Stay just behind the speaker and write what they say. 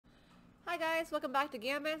Hi guys, welcome back to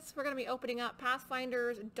Gambits. We're going to be opening up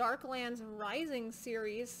Pathfinder's Darklands Rising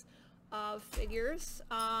series of figures.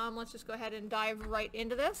 Let's just go ahead and dive right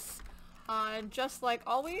into this. Just like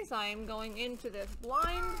always, I am going into this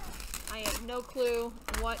blind. I have no clue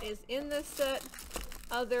what is in this set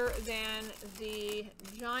other than the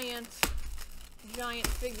giant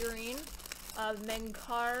figurine of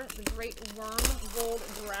Menkar, the Great Worm Gold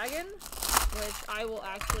Dragon, which I will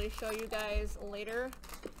actually show you guys later.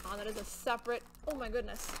 That is a separate, oh my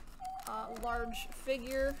goodness, large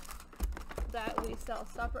figure that we sell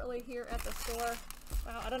separately here at the store.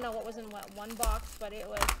 Wow, I don't know what was in one box, but it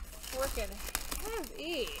was freaking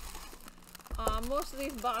heavy. Most of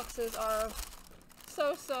these boxes are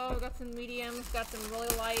so-so. Got some mediums, got some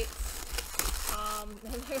really lights. And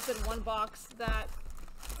like I said, one box that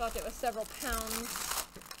thought it was several pounds,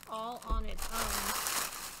 all on its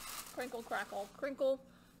own. Crinkle, crackle, crinkle.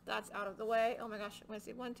 That's out of the way. Oh my gosh, let's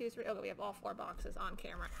see, 1, 2, 3. Okay, we have all 4 boxes on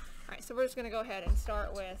camera. Alright, so we're just going to go ahead and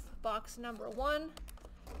start with box number 1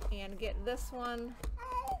 and get this one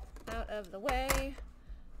out of the way.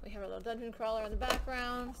 We have a little dungeon crawler in the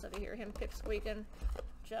background, so if you hear him pipsqueaking,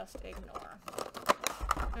 just ignore.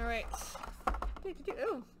 Alright.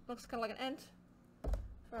 Ooh, looks kind of like an ent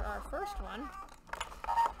for our first one.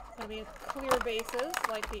 It's going to be clear bases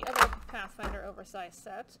like the other Pathfinder oversized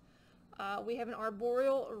set. We have an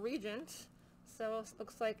arboreal regent, so it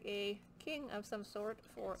looks like a king of some sort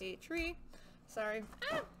for a tree. Sorry.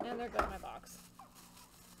 And there goes my box.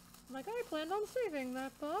 I'm like, I planned on saving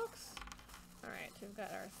that box. Alright, we've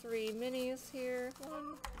got our 3 minis here.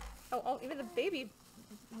 Oh, even the baby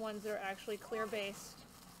ones are actually clear based.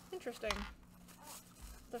 Interesting.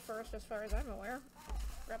 The first as far as I'm aware.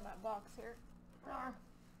 Grab my box here.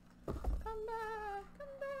 Come back! Come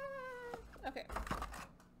back! Okay.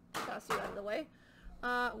 Toss you out of the way.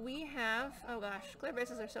 We have, oh gosh, clear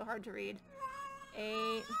bases are so hard to read.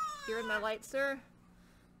 You're in my light, sir.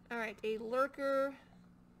 Alright, a lurker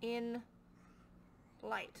in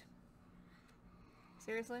light.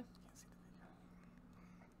 Seriously?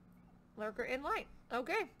 Lurker in light.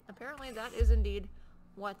 Okay, apparently that is indeed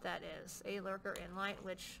what that is. A lurker in light,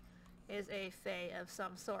 which is a fae of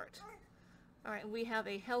some sort. Alright, we have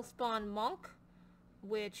a hellspawn monk,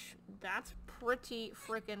 which that's pretty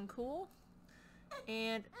freaking cool.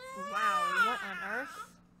 And wow, what on earth?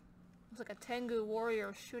 It's like a Tengu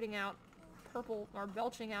warrior shooting out purple, or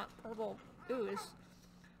belching out purple ooze.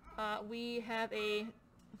 We have a,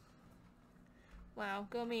 wow,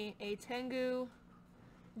 go me, a Tengu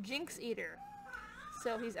Jinx Eater.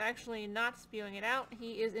 So he's actually not spewing it out,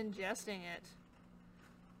 he is ingesting it.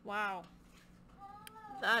 Wow.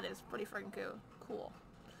 That is pretty freaking cool.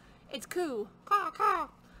 It's cool. Caw, caw.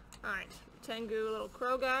 Alright, Tengu, little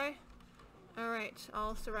crow guy. Alright,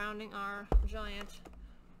 all surrounding our giant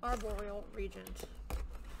arboreal regent.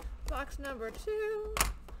 Box number 2.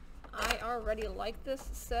 I already like this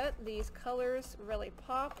set. These colors really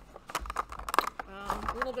pop.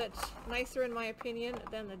 A little bit nicer in my opinion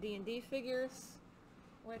than the D&D figures,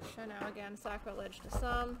 which I know, again, sacrilege to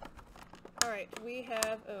some. Alright, we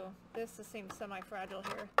have, oh, this seems semi-fragile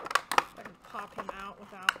here. I can pop him out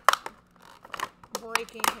without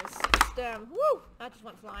breaking his stem. Woo! That just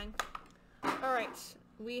went flying. Alright,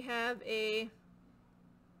 we have a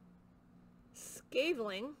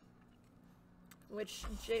Skaveling, which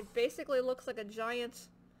basically looks like a giant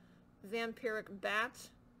vampiric bat,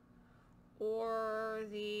 or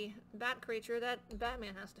the bat creature that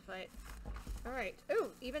Batman has to fight. Alright,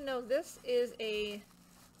 ooh, even though this is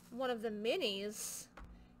one of the minis,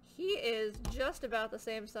 he is just about the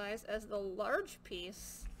same size as the large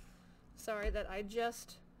piece, sorry, that I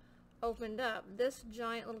just opened up. This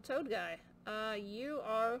giant little toad guy. You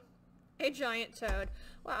are a giant toad.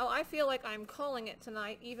 Wow, I feel like I'm calling it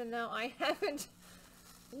tonight, even though I haven't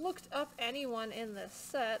looked up anyone in this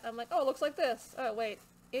set. I'm like, oh, it looks like this. Oh, wait,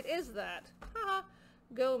 it is that. Haha,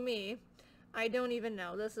 go me. I don't even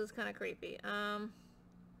know. This is kind of creepy.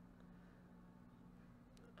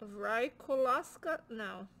 Vrykolaska?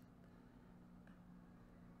 No.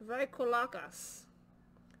 Vrykolakas.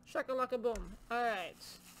 Shakalaka boom. Alright.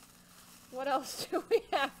 What else do we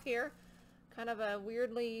have here? Kind of a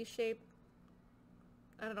weirdly shaped,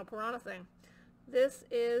 I don't know, piranha thing. This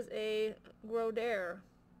is a Grodair.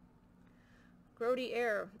 Grody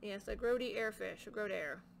air. Yes, a Grody airfish. A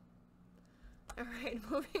Grodair. Alright,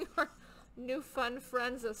 moving our new fun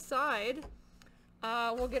friends aside,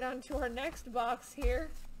 we'll get on to our next box here.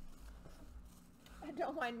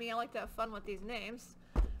 Don't mind me, I like to have fun with these names.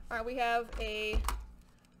 Alright, we have a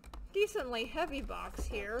decently heavy box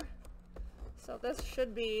here. So this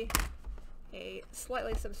should be a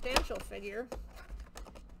slightly substantial figure.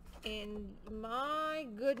 And my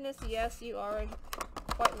goodness, yes, you are a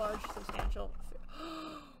quite large, substantial.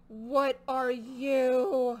 What are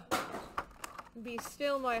you? Be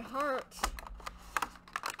still my heart.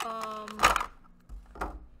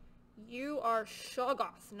 You are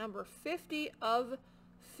Shoggoth, number 50 of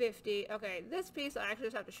 50. Okay, this piece I actually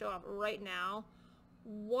just have to show off right now.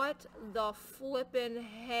 What the flippin'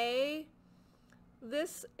 hey?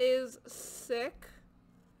 This is sick.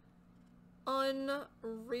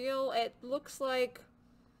 Unreal. It looks like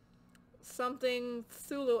something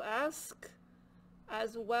Cthulhu-esque,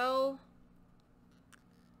 as well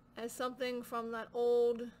as something from that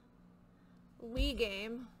old Wii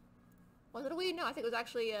game. Was it a Wii? No, I think it was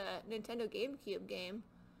actually a Nintendo GameCube game.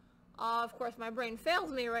 Of course, my brain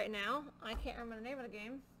fails me right now. I can't remember the name of the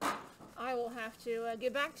game. I will have to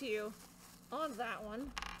get back to you on that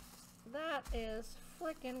one. That is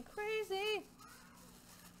freaking crazy.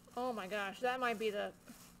 Oh my gosh, that might be the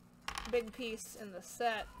big piece in the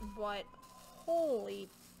set, but holy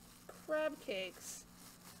crab cakes.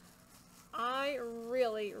 I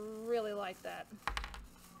really, really like that.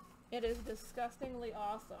 It is disgustingly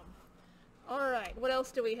awesome. Alright, what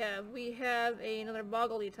else do we have? We have another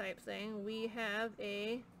boggly type thing. We have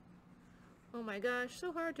a... oh my gosh,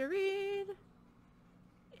 so hard to read.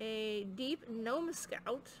 A deep gnome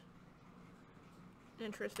scout.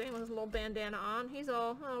 Interesting, with his little bandana on. He's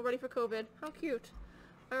all ready for COVID. How cute.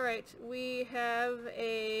 Alright, we have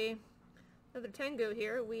another Tengu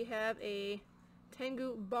here. We have a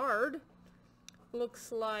Tengu Bard.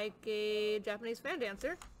 Looks like a Japanese fan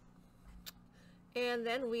dancer. And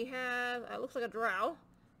then we have, looks like a drow.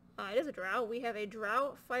 It is a drow. We have a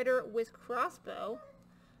drow fighter with crossbow.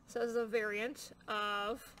 So this is a variant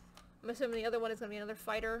of, I'm assuming the other one is going to be another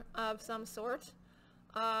fighter of some sort.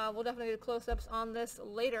 We'll definitely get close-ups on this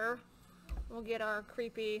later. We'll get our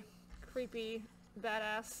creepy,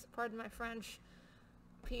 badass, pardon my French,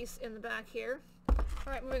 piece in the back here.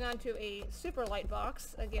 Alright, moving on to a super light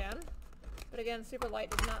box again. But again, super light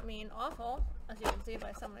does not mean awful, as you can see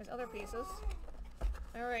by some of these other pieces.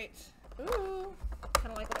 Alright. Ooh!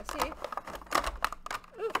 Kinda like what I see.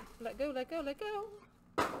 Ooh! Let go, let go, let go!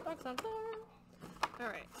 Box on floor!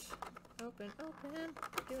 Alright. Open, open.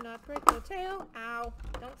 Do not break the tail. Ow.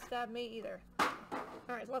 Don't stab me either.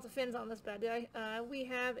 Alright, so lots of fins on this bad guy. We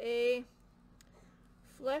have a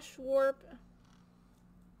flesh warp.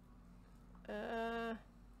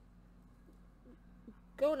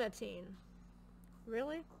 Gonatine.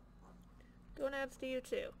 Really? Gonads to you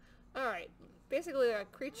too. Alright. Basically a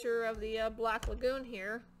creature of the Black Lagoon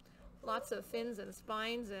here. Lots of fins and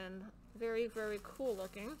spines and very, very cool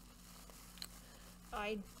looking.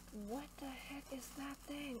 What the heck is that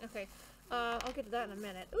thing? Okay, I'll get to that in a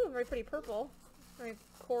minute. Ooh, very pretty purple. Very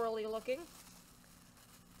corally looking.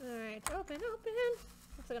 Alright, open, open.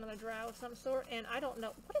 Looks like another drow of some sort, and I don't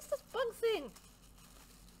know. What is this bug thing?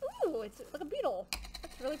 Ooh, it's like a beetle.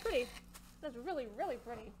 That's really pretty. That's really, really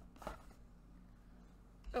pretty.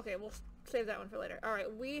 Okay, we'll save that one for later.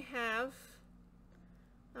 Alright, we have...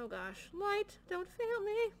 oh gosh. Light, don't fail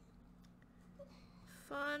me.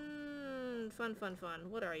 Fun, fun, fun, fun.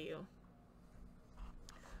 What are you?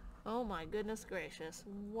 Oh my goodness gracious.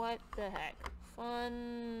 What the heck?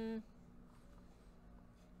 Fun.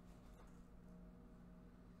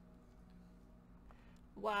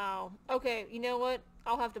 Wow. Okay, you know what?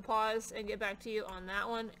 I'll have to pause and get back to you on that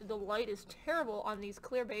one. The light is terrible on these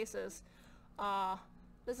clear bases.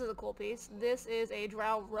 This is a cool piece. This is a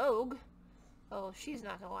drow rogue. Oh, she's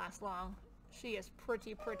not gonna last long. She is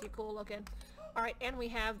pretty, pretty cool looking. Alright, and we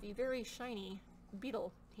have the very shiny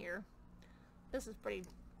beetle here. This is pretty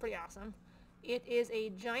awesome. It is a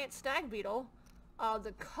giant stag beetle.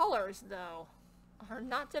 The colors, though, are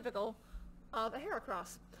not typical of a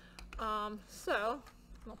Heracross. So,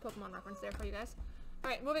 a little Pokemon reference there for you guys.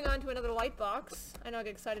 Alright, moving on to another light box. I know I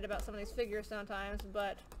get excited about some of these figures sometimes,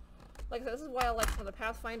 but like I said, this is why I like some of the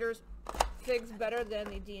Pathfinders figs better than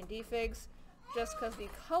the D&D figs, just because the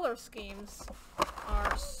color schemes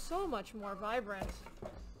are so much more vibrant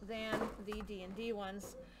than the D&D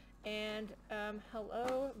ones. And,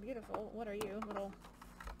 hello, beautiful, what are you, little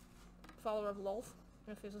follower of Lolth,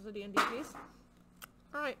 if this is a D&D piece.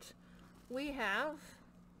 Alright, we have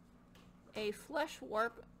a Flesh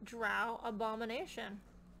Warp Drow Abomination.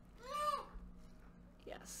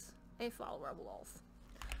 Yes, a follower of Lolth.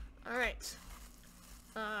 Alright.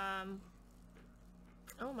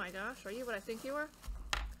 Oh my gosh, are you what I think you are?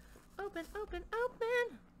 Open, open,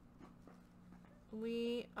 open!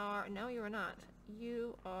 We are... no, you are not.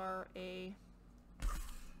 You are a...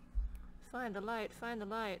 find the light, find the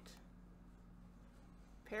light.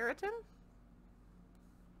 Periton?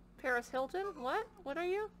 Paris Hilton? What? What are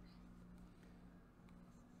you?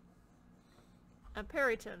 A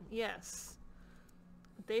periton, yes.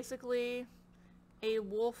 Basically, a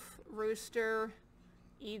wolf, rooster,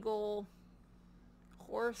 eagle,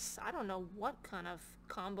 horse. I don't know what kind of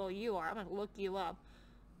combo you are. I'm gonna look you up.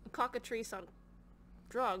 A cockatrice on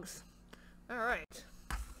drugs. Alright.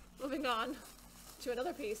 Moving on to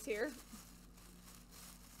another piece here.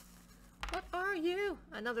 What are you?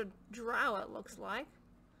 Another drow, it looks like.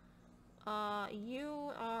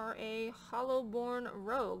 You are a Hollowborn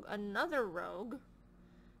rogue. Another rogue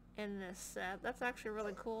in this set. That's actually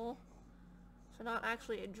really cool. So not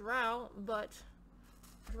actually a drow, but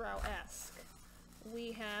drow-esque.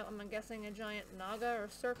 We have, I'm guessing, a giant naga or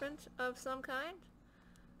serpent of some kind.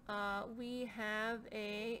 We have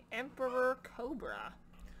a emperor cobra.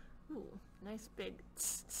 Ooh, nice big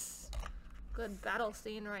tss, tss. Good battle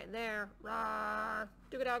scene right there. Rah!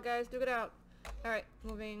 Duke it out, guys, duke it out. Alright,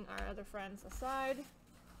 moving our other friends aside.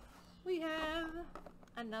 We have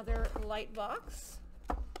another light box.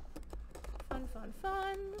 Fun, fun,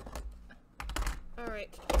 fun.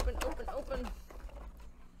 Alright, open, open, open.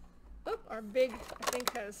 Oh, our big, I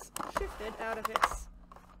think, has shifted out of its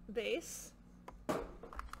base.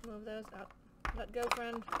 Move those out. Let go,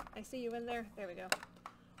 friend. I see you in there. There we go.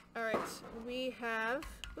 Alright, we have...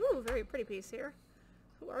 Ooh, very pretty piece here.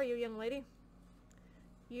 Who are you, young lady?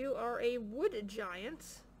 You are a wood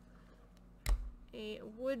giant. A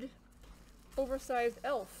wood oversized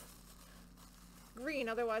elf. Green,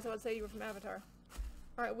 otherwise I would say you were from Avatar.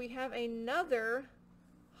 Alright, we have another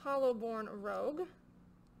Hollowborn rogue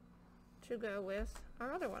to go with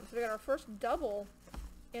our other one. So we got our first double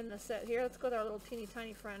in the set here. Let's go with our little teeny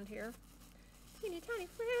tiny friend here. Teeny tiny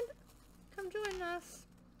friend, come join us.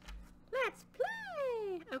 Let's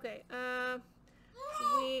play! Okay,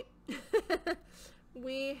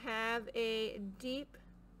 we have a deep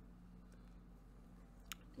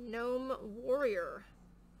gnome warrior.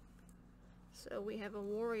 So we have a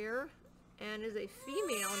warrior and is a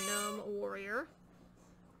female gnome warrior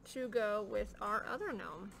to go with our other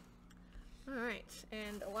gnome. Alright,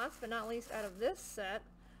 and last but not least out of this set,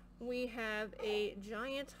 we have a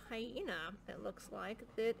giant hyena, it looks like.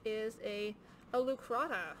 It is a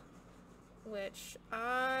lucrata, which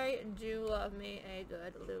I do love me a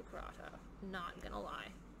good lucrata. Not gonna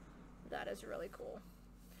lie. That is really cool.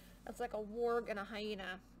 That's like a warg and a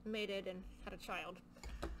hyena mated and had a child.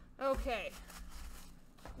 Okay.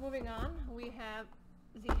 Moving on, we have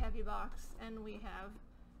the heavy box, and we have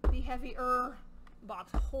the heavier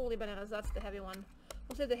box. Holy bananas, that's the heavy one.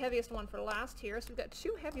 We'll save the heaviest one for last here. So we've got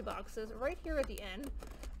two heavy boxes right here at the end,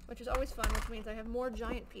 which is always fun, which means I have more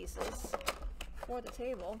giant pieces for the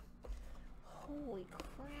table. Holy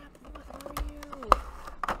crap, what are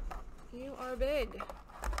you? You are big.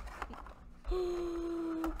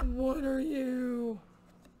 What are you?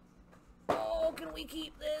 Oh, can we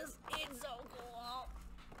keep this? It's so cool.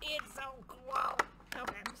 It's so cool.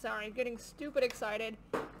 Okay, sorry, getting stupid excited.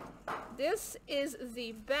 This is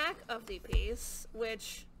the back of the piece,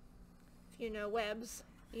 which, if you know webs,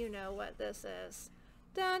 you know what this is.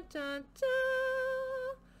 Dun dun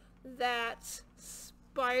dun! That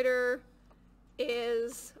spider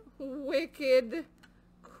is wicked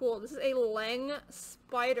cool. This is a Leng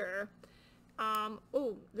spider.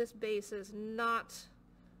 Oh, this base is not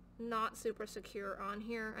super secure on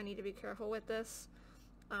here. I need to be careful with this.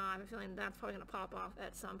 I have a feeling that's probably going to pop off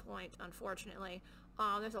at some point, unfortunately.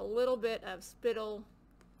 There's a little bit of spittle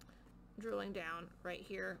drilling down right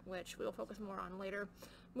here, which we'll focus more on later.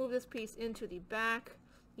 Move this piece into the back.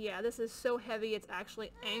 Yeah, this is so heavy it's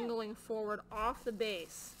actually angling forward off the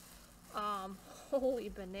base. Holy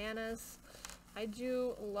bananas. I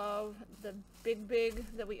do love the big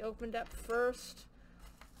that we opened up first.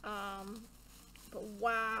 But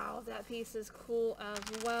wow, that piece is cool as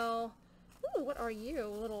well. Ooh, what are you? A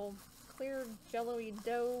little clear jello-y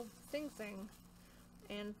dough thing.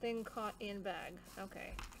 And thing caught in bag.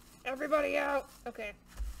 Okay. Everybody out! Okay.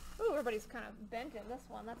 Ooh, everybody's kind of bent in this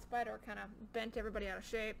one. That spider kind of bent everybody out of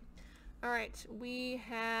shape. Alright, we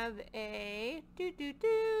have a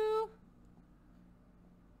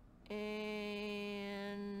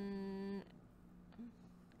an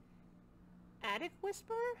attic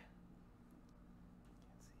whisperer?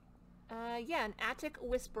 Yeah, an attic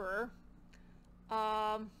whisperer.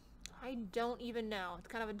 I don't even know. It's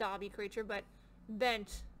kind of a dobby creature, but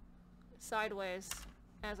bent sideways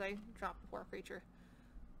as I drop the poor creature.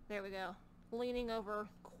 There we go. Leaning over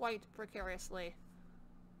quite precariously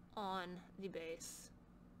on the base.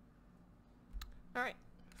 Alright,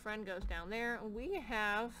 friend goes down there. We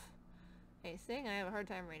have a thing I have a hard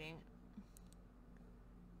time reading.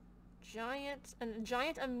 Giant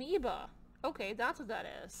amoeba. Okay, that's what that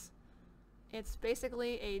is. It's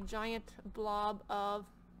basically a giant blob of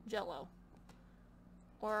jello.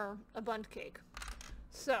 Or a bundt cake.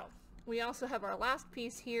 So, we also have our last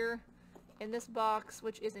piece here in this box,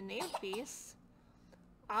 which is a named piece.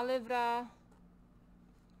 Alivra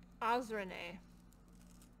Azrene.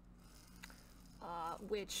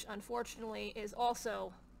 Which, unfortunately, is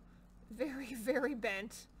also very, very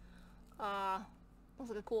bent. Looks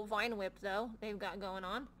like a cool vine whip, though, they've got going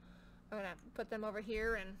on. I'm gonna put them over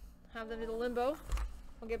here and have them in the limbo.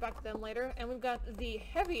 We'll get back to them later. And we've got the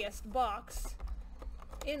heaviest box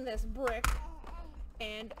in this brick.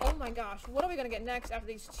 And, oh my gosh, what are we gonna get next after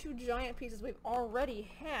these two giant pieces we've already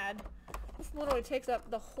had? This literally takes up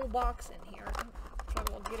the whole box in here.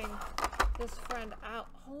 Trouble getting this friend out.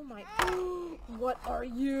 Oh my... What are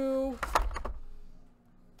you?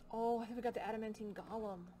 Oh, I think we got the adamantine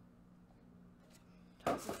golem.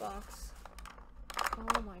 Toss the box.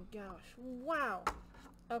 Oh my gosh. Wow.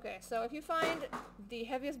 Okay, so if you find the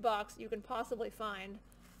heaviest box you can possibly find,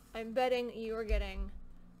 I'm betting you are getting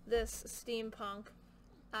this steampunk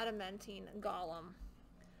adamantine golem.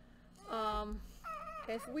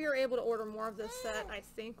 If we are able to order more of this set, I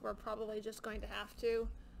think we're probably just going to have to.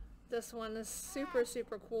 This one is super,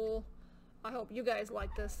 super cool. I hope you guys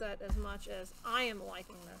like this set as much as I am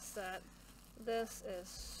liking this set. This is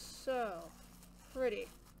so pretty.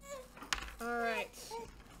 Alright.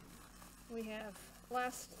 We have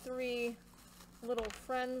last three little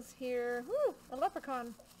friends here. Woo! A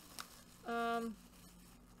leprechaun. Alright,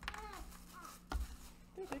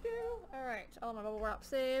 all my bubble wrap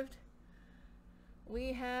saved.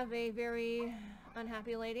 We have a very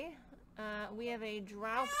unhappy lady. We have a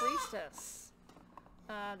drow priestess.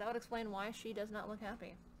 That would explain why she does not look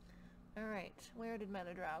happy. Alright, where did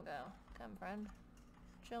Mother Drow go? Come, friend.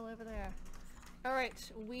 Chill over there.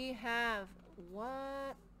 Alright, we have...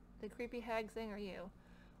 What? The creepy hag thing are you?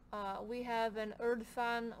 We have an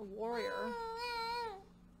Erdfan warrior.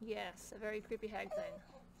 Yes, a very creepy hag thing.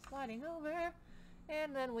 Sliding over.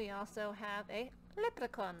 And then we also have a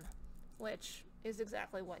leprechaun, which is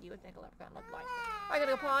exactly what you would think a leprechaun looked like. I'm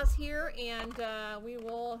gonna go pause here, and we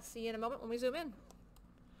will see you in a moment when we zoom in.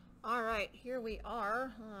 Alright, here we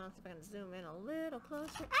are. Let's see if I can zoom in a little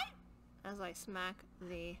closer. As I smack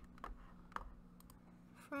the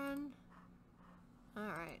friend.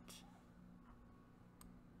 Alright.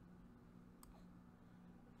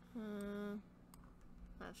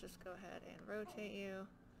 Let's just go ahead and rotate you.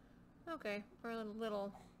 Okay, we're a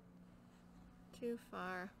little too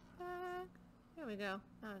far back. There we go.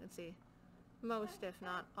 Now we can see most, if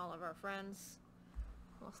not all, of our friends.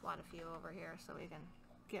 We'll slide a few over here so we can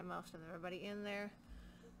get most of everybody in there.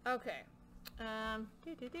 Okay. Let's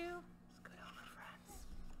go to all my friends.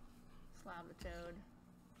 Slab the toad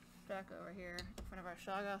back over here in front of our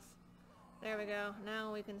Shoggoth. There we go.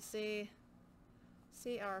 Now we can see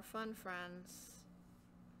our fun friends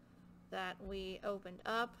that we opened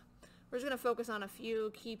up. We're just going to focus on a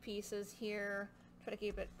few key pieces here. Try to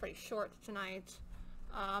keep it pretty short tonight.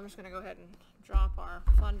 I'm just going to go ahead and drop our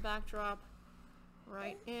fun backdrop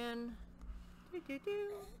right in.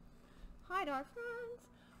 Hi, dark friends.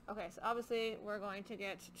 Okay, so obviously we're going to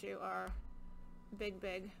get to our big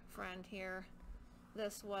friend here.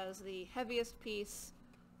 This was the heaviest piece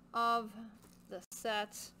of the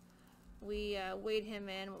set. We weighed him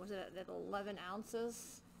in, what was it, at 11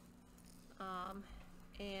 ounces?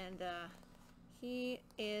 He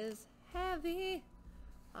is heavy.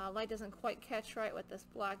 Light doesn't quite catch right with this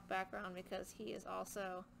black background because he is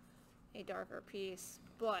also a darker piece,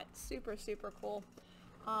 but super, super cool.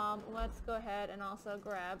 Let's go ahead and also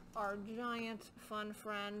grab our giant fun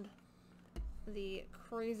friend, the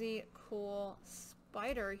crazy cool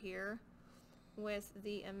spider here with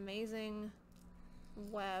the amazing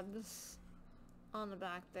webs on the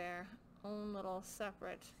back there. Own little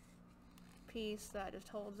separate piece that just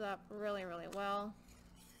holds up really, really well.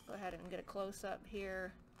 Go ahead and get a close-up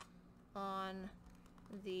here on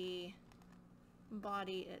the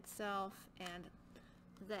body itself and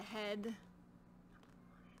the head.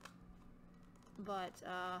 But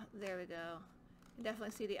there we go. You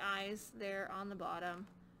definitely see the eyes there on the bottom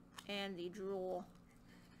and the drool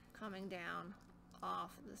coming down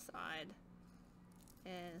off the side.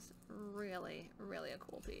 Is really, really a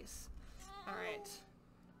cool piece. Alright.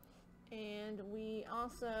 And we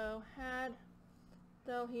also had,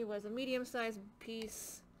 though he was a medium-sized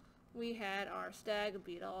piece, we had our stag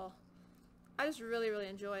beetle. I just really, really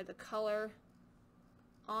enjoy the color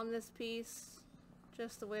on this piece.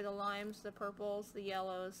 Just the way the limes, the purples, the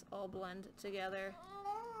yellows all blend together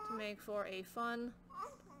to make for a fun,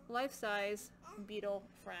 life-size beetle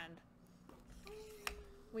friend.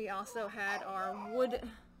 We also had our wood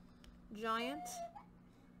giant,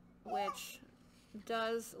 which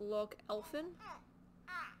does look elfin.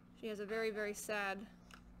 She has a very, very sad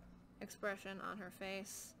expression on her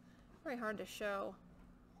face. Very hard to show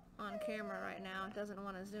on camera right now. It doesn't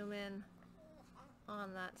want to zoom in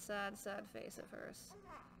on that sad, sad face of hers.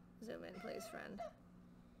 Zoom in, please, friend.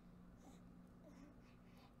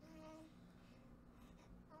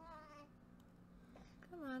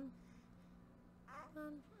 Come on. Come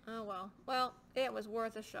on. Oh, well. Well, it was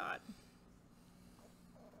worth a shot.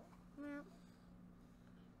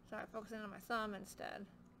 Sorry, focusing on my thumb instead.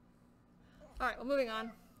 Alright, well, moving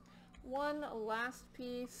on. One last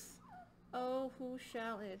piece. Oh, who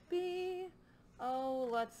shall it be? Oh,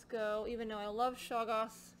 let's go. Even though I love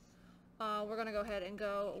Shoggoth, we're going to go ahead and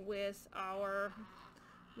go with our...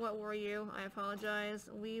 What were you? I apologize.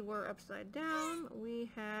 We were upside down.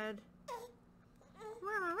 We had...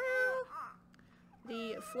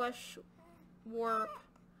 the Flesh Warp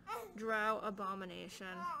Drow Abomination.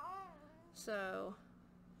 So,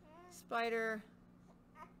 spider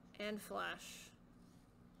and flesh.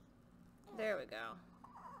 There we go.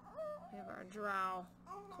 We have our drow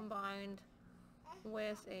combined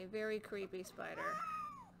with a very creepy spider.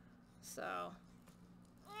 So,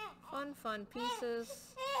 fun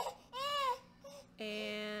pieces.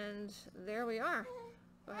 And there we are.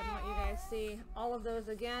 Go ahead and let you guys see all of those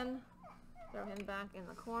again. Throw him back in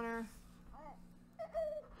the corner.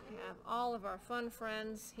 We have all of our fun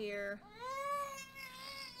friends here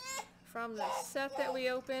from the set that we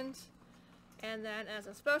opened. And then as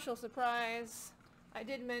a special surprise, I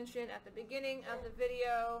did mention at the beginning of the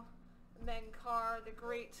video, Menkar, the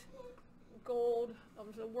great gold,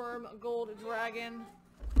 the worm gold dragon.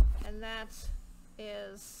 And that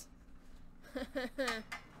is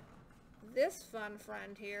this fun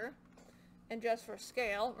friend here. And just for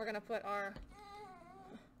scale, we're going to put our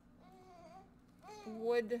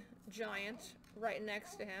wood giant right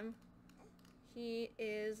next to him. He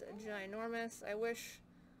is ginormous. I wish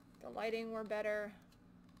the lighting were better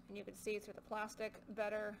and you could see through the plastic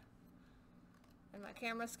better. And my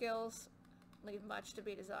camera skills leave much to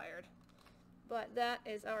be desired. But that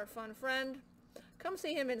is our fun friend. Come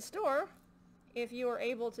see him in store if you are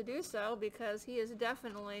able to do so, because he is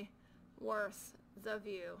definitely worth the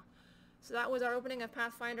view. So that was our opening of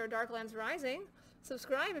Pathfinder Darklands Rising.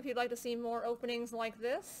 Subscribe if you'd like to see more openings like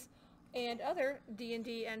this and other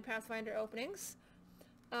D&D and Pathfinder openings.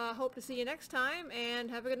 Hope to see you next time,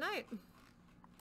 and have a good night.